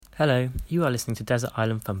Hello, you are listening to Desert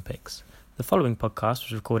Island Fun Picks. The following podcast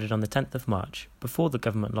was recorded on the 10th of March, before the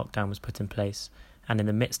government lockdown was put in place and in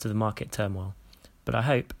the midst of the market turmoil. But I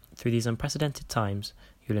hope, through these unprecedented times,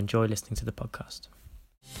 you'll enjoy listening to the podcast.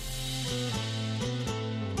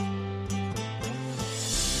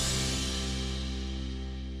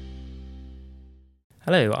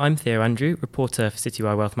 Hello, I'm Theo Andrew, reporter for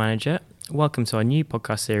Citywire Wealth Manager. Welcome to our new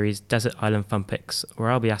podcast series, Desert Island Fun Picks,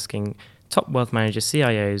 where I'll be asking top wealth manager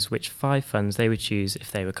CIOs which 5 funds they would choose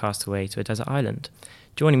if they were cast away to a desert island.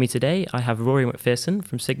 Joining me today, I have Rory Mcpherson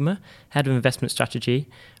from Psigma, Head of Investment Strategy.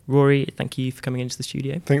 Rory, thank you for coming into the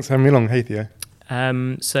studio. Thanks for having me along. Hey, Theo.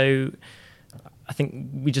 So I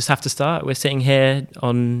think we just have to start. We're sitting here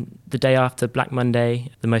on the day after Black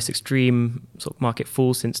Monday, the most extreme sort of market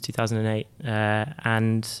fall since 2008.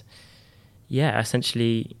 And yeah,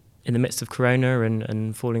 essentially in the midst of Corona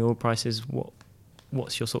and falling oil prices,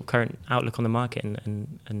 what's your sort of current outlook on the market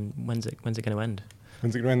and when's it going to end?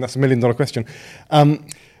 When's it going to end? That's $1 million question.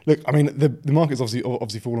 Look, I mean, the market's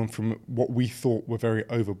obviously fallen from what we thought were very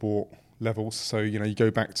overbought levels. So, you go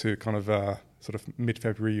back to kind of sort of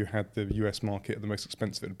mid-February, you had the US market at the most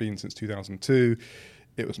expensive it had been since 2002.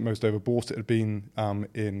 It was most overbought it had been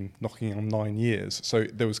in knocking on 9 years. So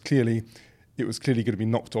it was clearly going to be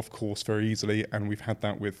knocked off course very easily, and we've had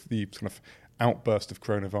that with the kind of outburst of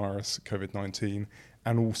coronavirus, COVID-19,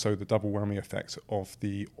 and also the double whammy effect of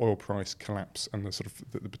the oil price collapse and the sort of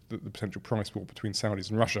the potential price war between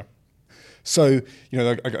Saudis and Russia. So,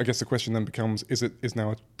 I guess the question then becomes, is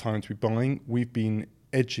now a time to be buying? We've been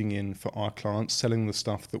edging in for our clients, selling the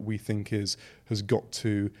stuff that we think has got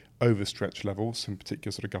to overstretch levels, in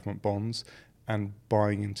particular sort of government bonds, and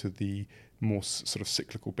buying into the more sort of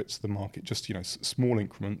cyclical bits of the market, just small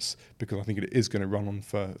increments, because I think it is going to run on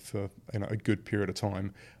for a good period of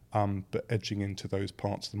time, but edging into those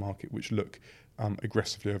parts of the market which look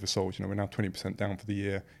aggressively oversold. We're now 20% down for the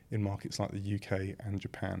year in markets like the UK and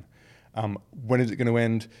Japan. When is it going to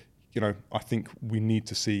end? I think we need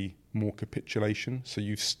to see more capitulation. So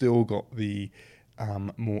you've still got the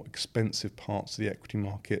more expensive parts of the equity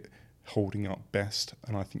market holding up best,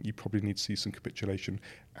 and I think you probably need to see some capitulation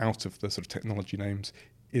out of the sort of technology names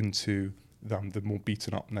into the more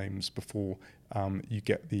beaten up names before you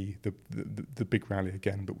get the big rally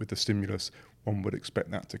again. But with the stimulus, one would expect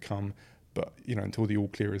that to come. But until the all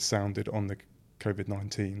clear is sounded on the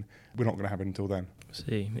COVID-19, we're not going to have it until then.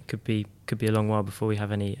 See, it could be a long while before we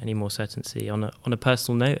have any more certainty. On a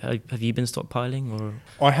personal note, have you been stockpiling or?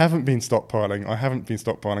 I haven't been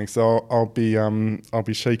stockpiling. So I'll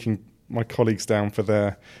be shaking my colleagues down for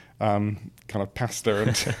their kind of pasta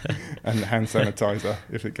and hand sanitizer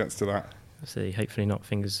if it gets to that. See, hopefully not.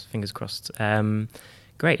 Fingers crossed.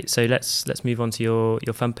 Great. So let's move on to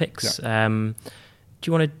your fun picks. Yeah. Do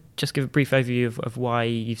you want to just give a brief overview of why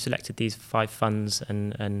you've selected these 5 funds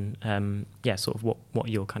and sort of what are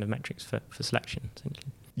your kind of metrics for selection,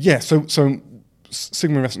 essentially? Yeah, so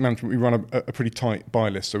Psigma Investment Management, we run a pretty tight buy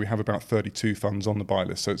list, so we have about 32 funds on the buy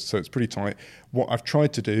list, so it's pretty tight. What I've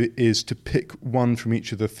tried to do is to pick one from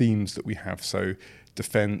each of the themes that we have, so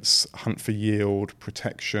defence, hunt for yield,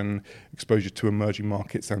 protection, exposure to emerging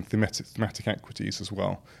markets, and thematic equities as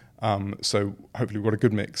well. So hopefully we've got a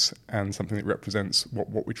good mix and something that represents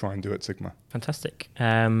what we try and do at Psigma. Fantastic.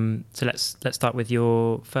 So let's start with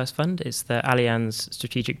your first fund. It's the Allianz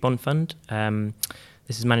Strategic Bond Fund.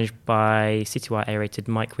 This is managed by Citywire A-rated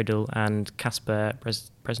Mike Riddle and Kasper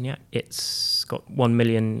Bresniak. It's got 1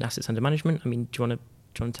 million assets under management. I mean, do you want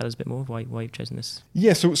to tell us a bit more why you've chosen this?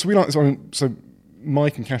 Yeah, so we like this. So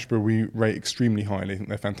Mike and Kasper we rate extremely highly. I think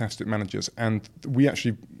they're fantastic managers, and we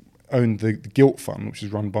actually owned the Gilt Fund, which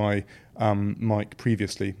is run by Mike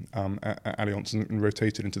previously at Allianz and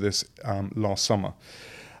rotated into this last summer.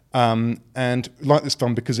 And like this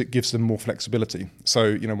fund because it gives them more flexibility.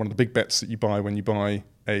 So, one of the big bets that you buy when you buy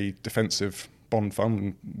a defensive bond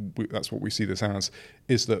fund, and that's what we see this as,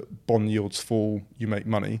 is that bond yields fall, you make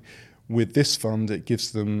money. With this fund, it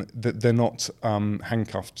gives them that they're not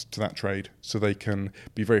handcuffed to that trade, so they can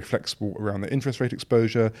be very flexible around their interest rate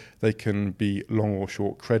exposure. They can be long or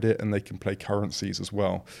short credit, and they can play currencies as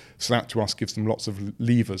well. So that to us gives them lots of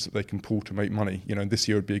levers that they can pull to make money. This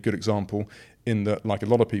year would be a good example in that, like a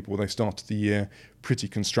lot of people, they started the year pretty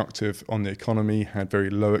constructive on the economy, had very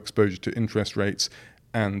low exposure to interest rates,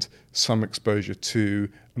 and some exposure to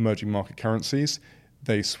emerging market currencies.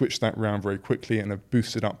 They switched that round very quickly and have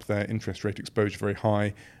boosted up their interest rate exposure very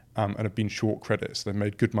high and have been short credit. So they've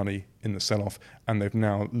made good money in the sell-off, and they've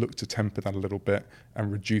now looked to temper that a little bit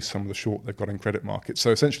and reduce some of the short they've got in credit markets. So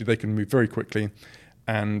essentially they can move very quickly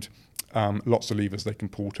and lots of levers they can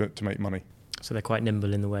pull to make money. So they're quite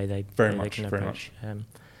nimble in the way they very can much. approach.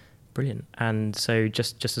 Brilliant. And so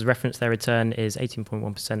just as reference, their return is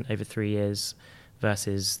 18.1% over 3 years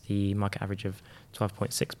versus the market average of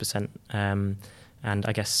 12.6%. And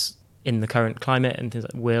I guess in the current climate and things,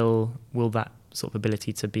 will that sort of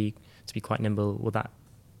ability to be quite nimble, will that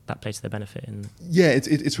play to their benefit? Yeah,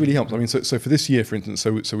 it's really helped. I mean, so for this year, for instance,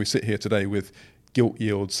 so we sit here today with gilt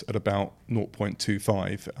yields at about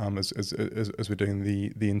 0.25 as we're doing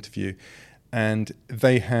the interview, and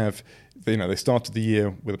they started the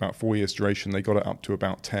year with about 4 years duration. They got it up to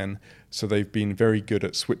about 10. So they've been very good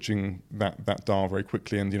at switching that dial very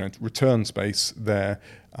quickly. And return space, they're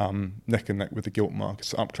neck and neck with the gilt market,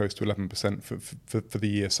 so up close to 11% for the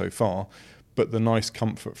year so far. But the nice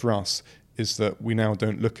comfort for us is that we now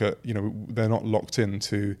don't look at, they're not locked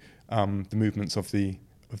into the movements of the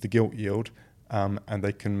gilt yield, and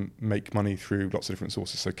they can make money through lots of different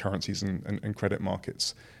sources, so currencies and credit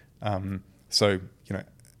markets. So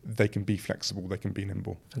they can be flexible, they can be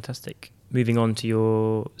nimble. Fantastic. Moving on to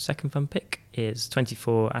your second fund pick is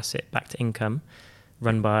 24 Asset Backed Income,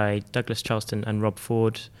 run by Douglas Charleston and Rob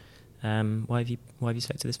Ford. Why have you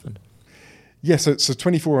selected this fund? Yeah, so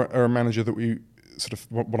 24 are a manager that we sort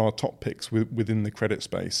of one of our top picks within the credit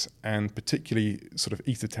space, and particularly sort of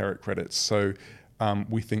esoteric credits. So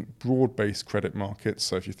we think broad-based credit markets,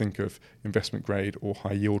 so if you think of investment grade or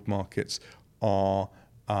high yield markets, are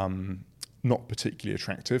not particularly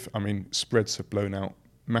attractive. I mean, spreads have blown out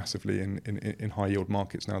massively in high yield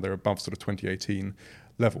markets now. They're above sort of 2018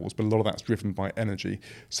 levels, but a lot of that's driven by energy.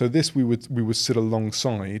 So this we would sit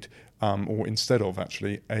alongside, or instead of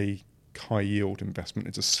actually a high yield investment.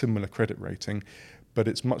 It's a similar credit rating, but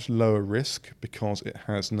it's much lower risk because it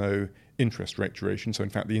has no interest rate duration. So in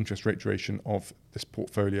fact, the interest rate duration of this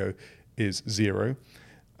portfolio is 0.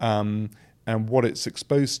 And what it's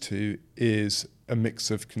exposed to is a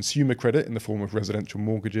mix of consumer credit in the form of residential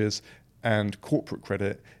mortgages and corporate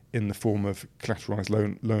credit in the form of collateralized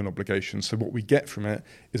loan obligations. So what we get from it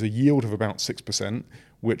is a yield of about 6%,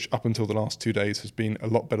 which up until the last 2 days has been a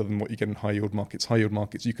lot better than what you get in high yield markets. High yield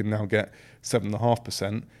markets, you can now get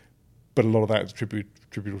 7.5%, but a lot of that is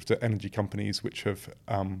attributable to energy companies, which have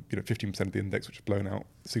 15% of the index, which have blown out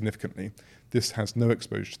significantly. This has no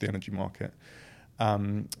exposure to the energy market.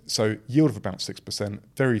 So yield of about 6%,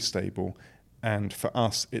 very stable, and for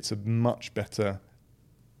us, it's a much better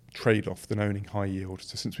trade-off than owning high yield.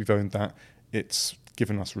 So since we've owned that, it's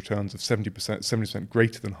given us returns of 70%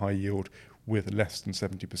 greater than high yield with less than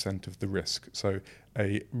 70% of the risk. So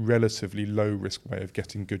a relatively low risk way of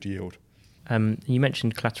getting good yield. You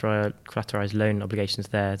mentioned collateralized loan obligations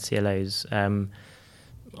there, CLOs.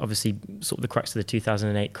 Obviously, sort of the crux of the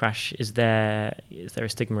 2008 crash. Is there a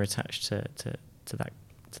stigma attached to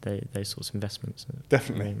those sorts of investments?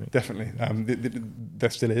 Definitely. There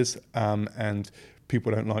still is, and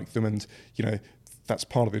people don't like them, and that's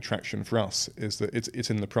part of the attraction for us, is that it's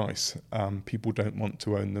in the price. People don't want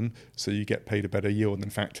to own them, so you get paid a better yield. And in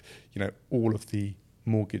fact, all of the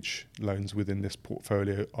mortgage loans within this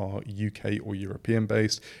portfolio are UK or European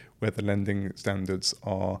based, where the lending standards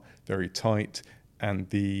are very tight, and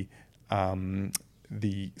the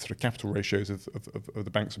sort of capital ratios of the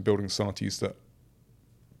banks and building societies that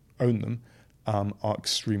own them are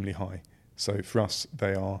extremely high. So for us,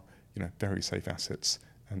 they are very safe assets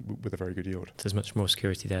and with a very good yield. There's much more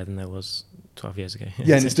security there than there was 12 years ago.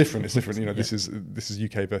 Yeah, and it's different. This is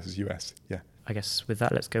UK versus US. Yeah. I guess with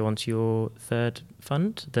that, let's go on to your third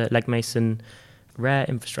fund, the Legg Mason Rare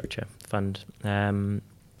Infrastructure Fund,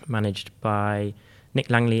 managed by Nick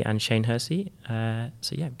Langley and Shane Hersey.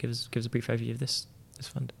 Give us a brief overview of this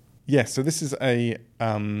fund. Yeah, so this is a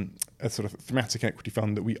sort of thematic equity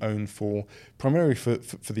fund that we own primarily for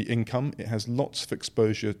the income. It has lots of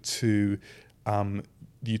exposure to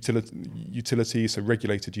utilities, so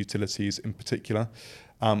regulated utilities in particular.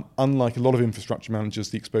 Unlike a lot of infrastructure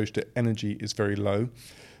managers, the exposure to energy is very low.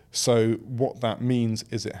 So what that means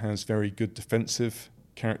is it has very good defensive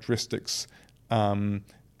characteristics,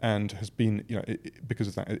 and has been, because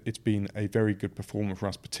of that, it's been a very good performer for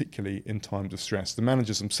us, particularly in times of stress. The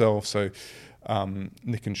managers themselves, so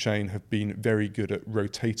Nick and Shane, have been very good at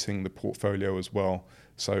rotating the portfolio as well.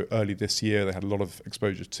 So early this year, they had a lot of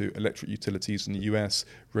exposure to electric utilities in the US,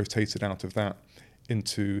 rotated out of that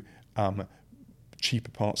into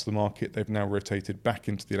cheaper parts of the market. They've now rotated back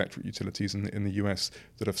into the electric utilities in the US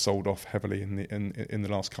that have sold off heavily in the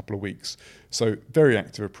last couple of weeks. So very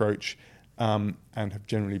active approach. And have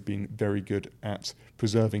generally been very good at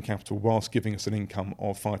preserving capital whilst giving us an income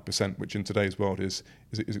of 5%, which in today's world is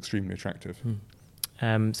extremely attractive.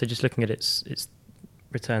 So just looking at its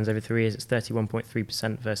returns over 3 years, it's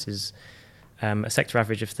 31.3% versus a sector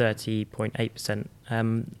average of 30.8%.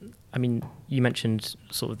 I mean, you mentioned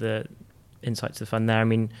sort of the insights of the fund there. I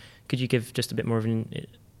mean, could you give just a bit more of an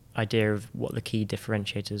idea of what the key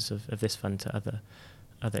differentiators of this fund to other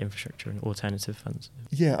infrastructure and alternative funds?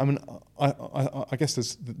 Yeah, I mean, I guess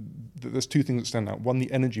there's two things that stand out. One,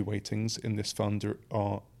 the energy weightings in this fund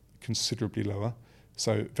are considerably lower,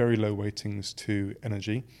 so very low weightings to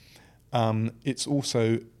energy. It's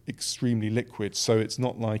also extremely liquid, so it's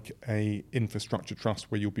not like a infrastructure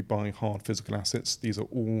trust where you'll be buying hard physical assets. These are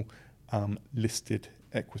all listed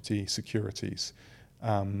equity securities.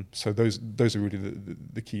 So those are really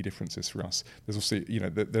the key differences for us. There's also,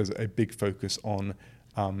 there's a big focus on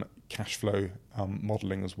cash flow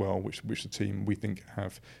modelling as well, which the team we think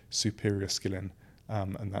have superior skill in,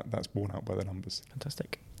 and that's borne out by the numbers.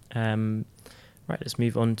 Fantastic. Right, let's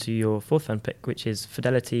move on to your fourth fund pick, which is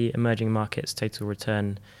Fidelity Emerging Markets Total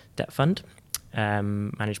Return Debt Fund,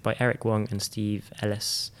 managed by Eric Wong and Steve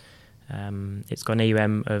Ellis. It's got an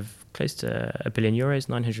AUM of close to €1 billion,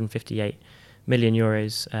 958 million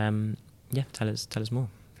euros. Tell us more.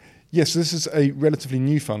 Yes, so this is a relatively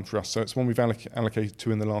new fund for us. So it's one we've allocated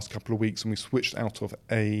to in the last couple of weeks, and we switched out of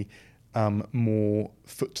a more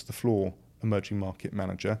foot to the floor emerging market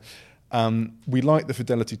manager. We like the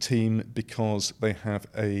Fidelity team because they have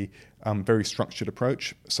a very structured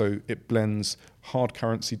approach. So it blends hard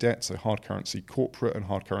currency debt, so hard currency corporate and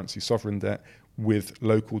hard currency sovereign debt, with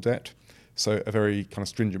local debt. So a very kind of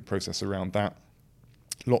stringent process around that.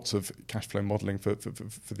 Lots of cash flow modelling for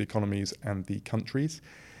the economies and the countries.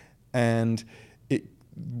 And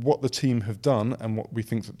what the team have done, and what we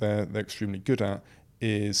think that they're extremely good at,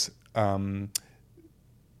 is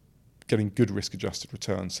getting good risk-adjusted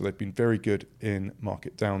returns. So they've been very good in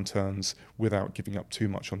market downturns without giving up too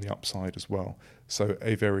much on the upside as well. So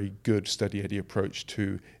a very good steady Eddie approach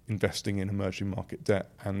to investing in emerging market debt,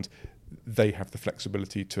 and they have the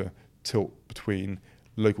flexibility to tilt between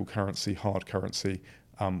local currency, hard currency,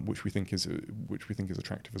 which we think is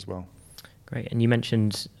attractive as well. Great. And you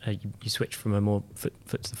mentioned you switched from a more foot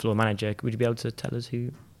to the floor manager. Would you be able to tell us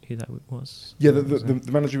who that was? Yeah,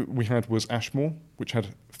 the manager we had was Ashmore, which had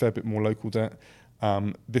a fair bit more local debt.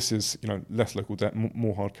 This is less local debt,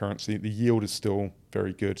 more hard currency. The yield is still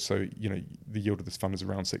very good. So the yield of this fund is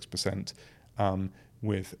around 6%,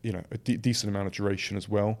 with a decent amount of duration as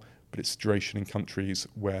well. But it's duration in countries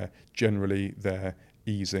where generally they're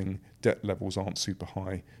easing, debt levels aren't super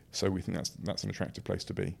high. So we think that's an attractive place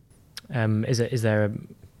to be. Is there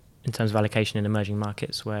in terms of allocation in emerging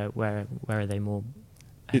markets, where are they more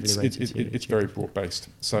heavily weighted? It's very broad based.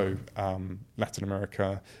 So Latin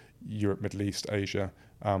America, Europe, Middle East, Asia,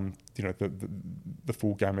 the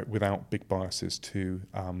full gamut, without big biases to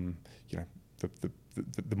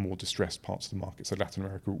the more distressed parts of the market. So Latin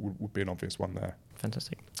America would be an obvious one there.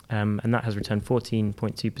 Fantastic. And that has returned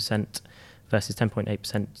 14.2% versus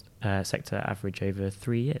 10.8% sector average over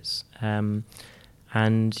 3 years.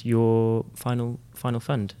 And your final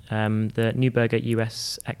fund, the Neuberger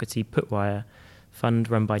US Equity Putwire Fund,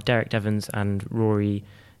 run by Derek Devons and Rory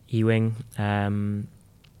Ewing.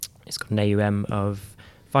 It's got an AUM of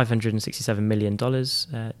 $567 million.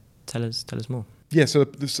 Tell us more. Yeah, so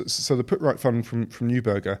the Put-Right Fund from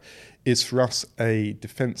Neuberger is for us a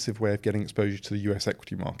defensive way of getting exposure to the US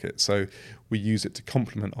equity market. So we use it to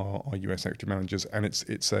complement our US equity managers, and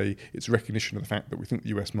it's recognition of the fact that we think the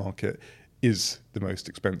US market is the most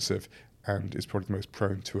expensive and is probably the most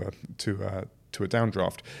prone to a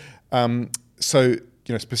downdraft. So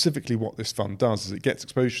specifically what this fund does is it gets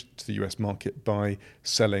exposure to the US market by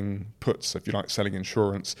selling puts, if you like, selling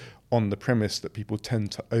insurance, on the premise that people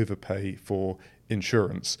tend to overpay for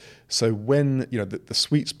insurance. So when the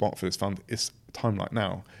sweet spot for this fund is a time like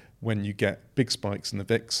now, when you get big spikes in the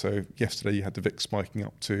VIX. So yesterday you had the VIX spiking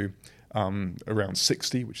up to around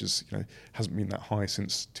 60, which is hasn't been that high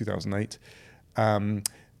since 2008.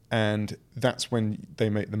 And that's when they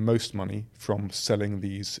make the most money from selling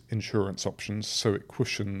these insurance options, so it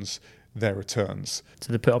cushions their returns.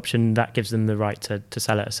 So the put option, that gives them the right to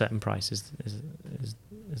sell at a certain price. Is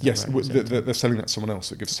yes, right? They're selling that to someone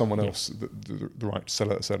else. It gives someone else the right to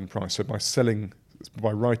sell at a certain price. So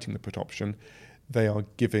by writing the put option, they are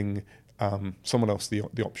giving someone else the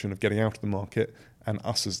option of getting out of the market, and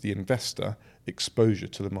us as the investor exposure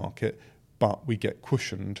to the market, but we get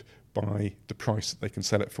cushioned by the price that they can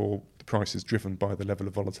sell it for. The price is driven by the level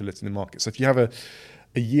of volatility in the market. So if you have a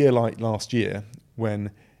year like last year,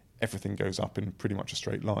 when everything goes up in pretty much a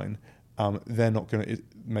straight line, they're not going to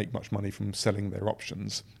make much money from selling their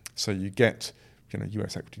options. So you get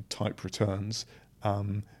US equity type returns,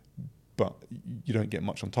 but you don't get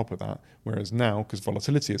much on top of that. Whereas now, because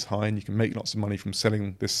volatility is high and you can make lots of money from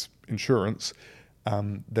selling this insurance,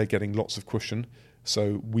 they're getting lots of cushion.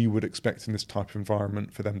 So we would expect in this type of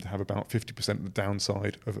environment for them to have about 50% of the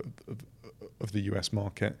downside of the US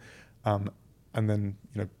market, and then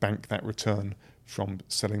bank that return from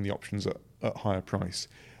selling the options at higher price.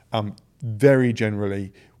 Very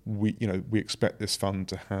generally, we expect this fund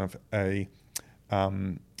to have a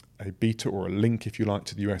beta or a link, if you like,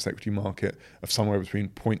 to the US equity market of somewhere between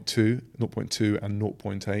 0.2 and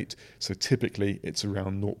 0.8. So typically it's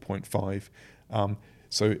around 0.5.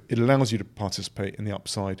 So it allows you to participate in the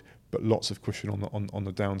upside, but lots of cushion on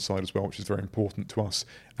the downside as well, which is very important to us.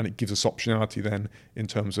 And it gives us optionality then in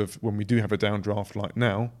terms of when we do have a downdraft like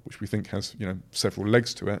now, which we think has several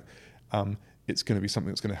legs to it. It's going to be something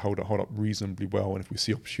that's going to hold up reasonably well. And if we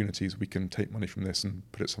see opportunities, we can take money from this and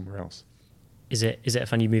put it somewhere else. Is it a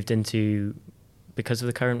fund you moved into because of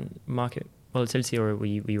the current market volatility, or were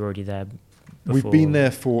you already there before? We've been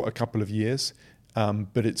there for a couple of years,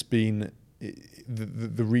 but it's been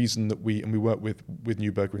the reason that we work with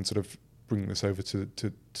Neuberger in sort of bringing this over to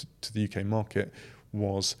the UK market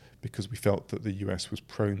was because we felt that the US was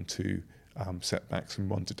prone to setbacks and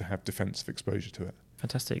wanted to have defensive exposure to it.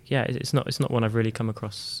 Fantastic. Yeah, it's not one I've really come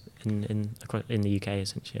across in the UK.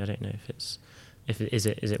 Essentially, I don't know if is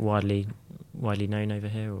it widely known over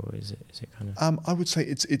here, or is it kind of? I would say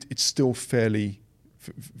it's still fairly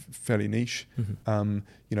niche. Mm-hmm.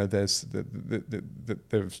 There's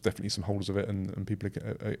definitely some holders of it, and people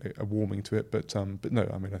are warming to it. But no,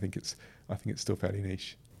 I mean, I think it's still fairly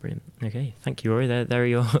niche. Brilliant. Okay, thank you, Rory. There are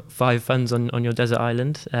your 5 funds on your desert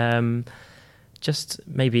island. Just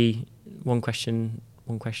maybe one question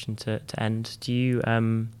to end. Do you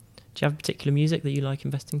have particular music that you like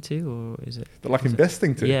investing to, or is it? That like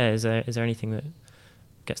investing to? Yeah. Is there anything that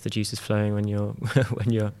gets the juices flowing when you're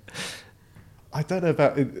I don't know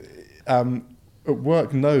about it. At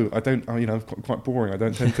work, no, I don't. I'm quite boring. I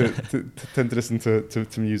don't tend to listen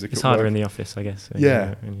to music. It's at harder work. in the office, I guess.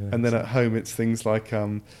 Yeah, and then at home, it's things like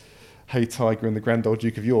Hey Tiger and the Grand Old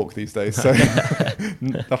Duke of York these days. So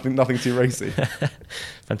nothing too racy.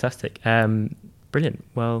 Fantastic. Brilliant.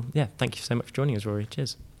 Well, yeah. Thank you so much for joining us, Rory.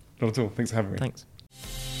 Cheers. Not at all. Thanks for having me. Thanks.